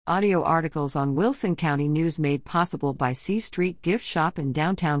Audio articles on Wilson County News made possible by C Street Gift Shop in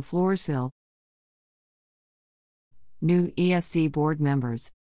downtown Floresville. New ESD Board Members.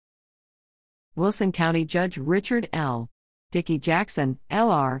 Wilson County Judge Richard L. Dickey Jackson,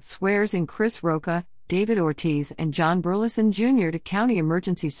 L.R., swears in Chris Roca, David Ortiz, and John Burleson Jr. to County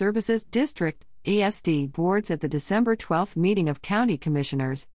Emergency Services District ESD boards at the December 12 meeting of County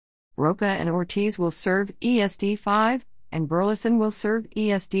Commissioners. Roca and Ortiz will serve ESD 5, and Burleson will serve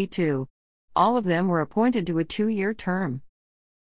ESD 2. All of them were appointed to a 2-year term.